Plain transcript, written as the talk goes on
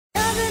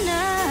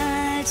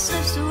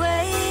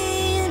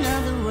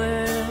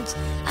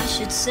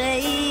should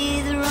say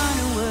the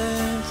wrong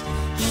words.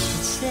 You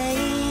should say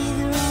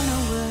the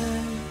wrong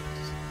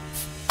words.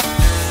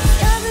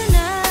 Every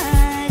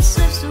night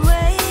slips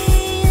away.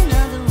 In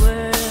other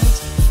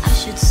words, I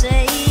should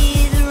say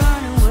the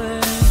wrong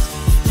words.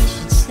 You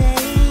should say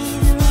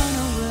the wrong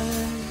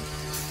words.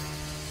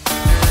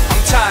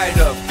 I'm tired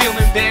of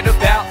feeling bad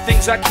about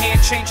things I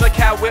can't change, like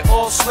how we're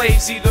all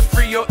slaves, either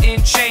free or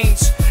in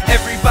chains.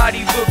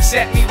 Everybody looks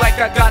at me like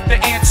I got the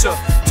answer.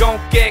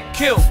 Don't get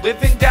killed,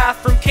 live and die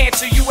from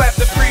cancer. You have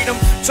the freedom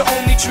to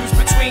only choose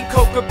between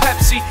Coke or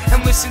Pepsi,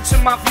 and listen to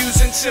my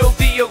views until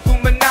the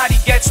Illuminati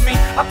gets me.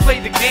 I play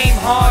the game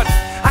hard,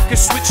 I could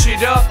switch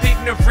it up.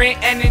 Ignorant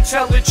and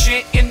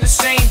intelligent in the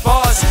same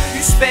bars.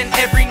 You spend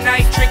every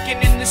night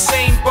drinking in the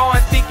same bar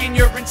and thinking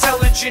you're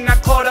intelligent. I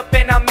caught up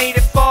and I made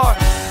it far.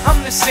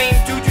 I'm the same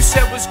dude you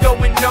said was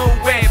going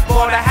nowhere.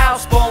 Bought a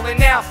house,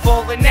 balling out,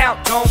 falling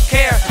out, don't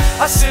care.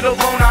 I sit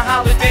alone on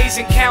holidays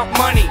and count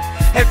money.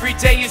 Every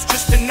day is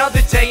just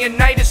another day, and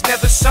night is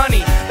never sunny.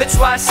 That's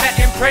why I sat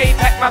and prayed,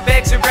 packed my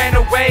bags and ran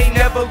away.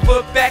 Never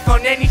looked back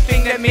on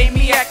anything that made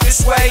me act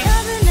this way.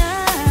 Every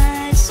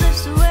night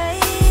slips away.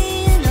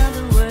 In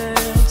other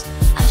words,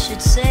 I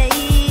should say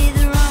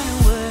the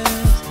wrong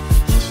words.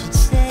 You should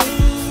say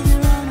the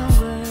wrong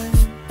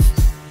words.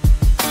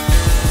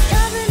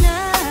 Every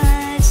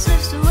night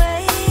slips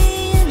away.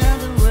 In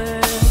other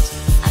words,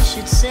 I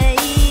should say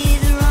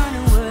the wrong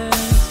words.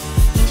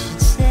 You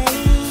should say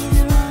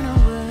the wrong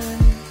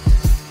words.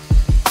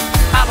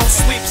 I don't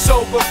sleep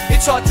sober,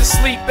 it's hard to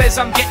sleep as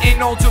I'm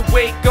getting older.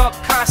 Wake up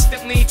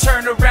constantly,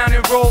 turn around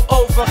and roll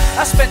over.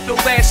 I spent the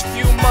last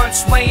few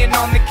months laying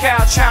on the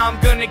couch. How I'm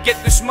gonna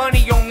get this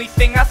money, only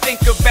thing I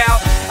think about.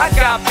 I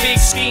got big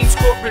schemes,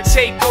 corporate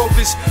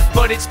takeovers,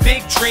 but it's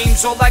big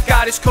dreams. All I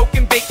got is coke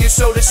and baking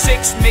soda,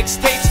 6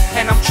 mixtapes,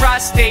 and I'm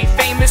tri-state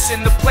famous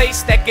in the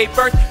place that gave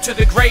birth to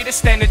the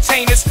greatest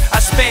entertainers. I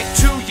spent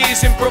 2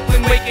 years in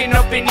Brooklyn waking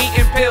up and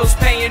eating pills,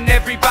 paying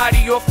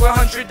everybody off for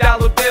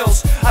 $100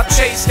 bills. I've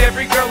chased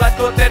every girl I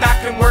thought that I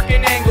can work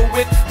an angle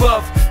with.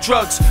 Love,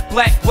 drugs,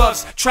 black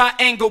gloves,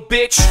 triangle,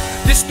 bitch.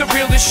 This the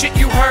realest shit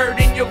you heard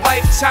in your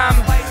lifetime.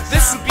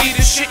 This would be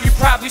the shit you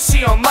probably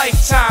see on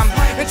Lifetime.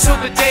 Until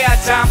the day I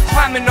die, I'm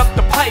climbing up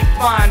the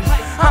pipeline.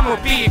 I'ma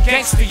be a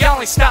gangster, y'all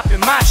ain't stopping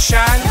my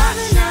shine.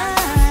 Every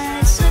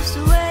night slips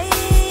away.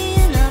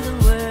 In other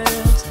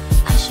words,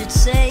 I should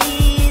say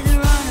the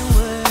wrong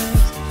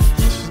words.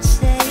 You should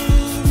say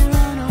the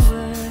wrong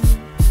words.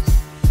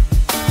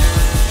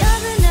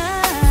 Every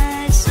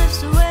night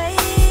slips away.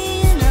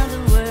 In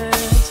other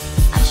words,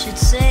 I should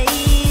say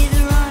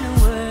the wrong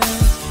words.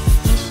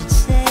 You should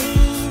say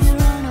the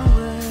wrong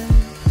words.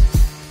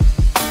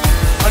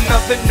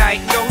 Another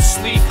night, no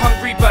sleep,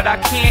 hungry but I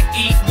can't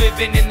eat.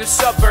 Living in the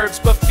suburbs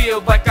but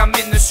feel like I'm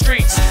in the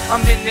streets.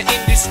 I'm in the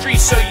industry,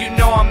 so you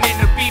know I'm in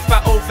a beef.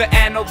 I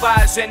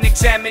overanalyze and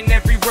examine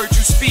every word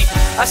you speak.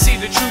 I see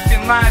the truth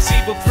in lies,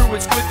 evil through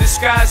its good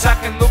disguise. I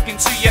can look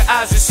into your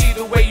eyes to see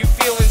the way you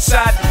feel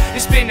inside.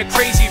 It's been a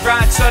crazy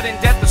ride, sudden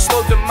death or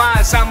slow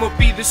demise. I'ma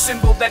be the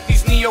symbol that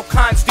these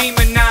neocons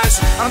demonize.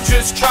 I'm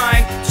just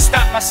trying to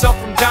stop myself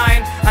from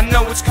dying. I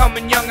know it's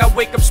coming young, I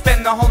wake up,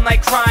 spend the whole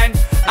night crying.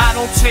 I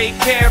don't take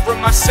care of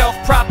myself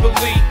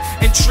properly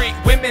and treat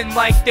women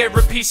like they're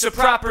a piece of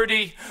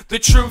property. The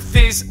truth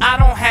is, I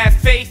don't have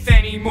faith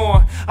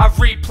anymore. I've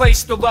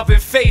replaced the loving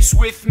face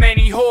with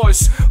many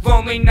whores.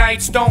 Lonely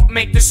nights don't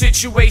make the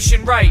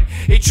situation right.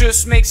 It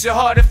just makes it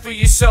harder for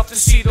yourself to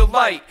see the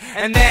light.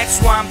 And that's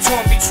why I'm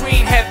torn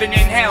between heaven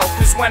and hell.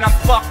 Cause when I'm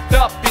fucked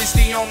up is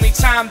the only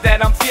time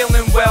that I'm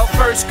feeling well.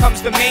 First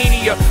comes the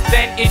mania,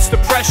 then it's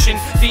depression.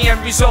 The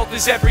end result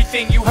is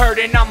everything you heard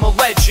and I'm a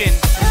legend.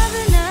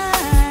 Every